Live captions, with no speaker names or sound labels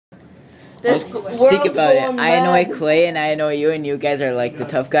This Think world's about it. going I annoy mad. Clay and I annoy you, and you guys are like the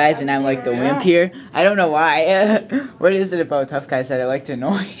tough guys, and I'm like the wimp here. I don't know why. What is it about tough guys that I like to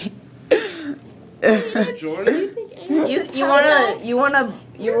annoy? Jordan? You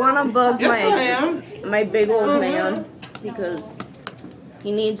wanna bug Yes, I am. my big old man because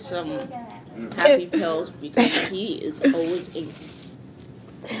he needs some happy pills because he is always angry.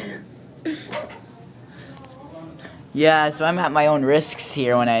 Yeah, so I'm at my own risks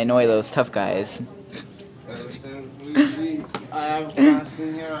here when I annoy those tough guys. I have class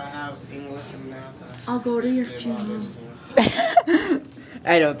in here. I have English and math. I'll go to your funeral.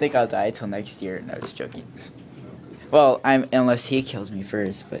 I don't think I'll die till next year. No, just joking. Well, unless he kills me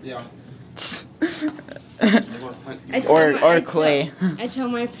first, but Yeah. or Clay. I tell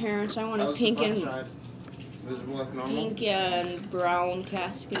my parents I want a pink and brown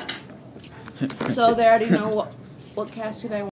casket. So they already know what casket I want.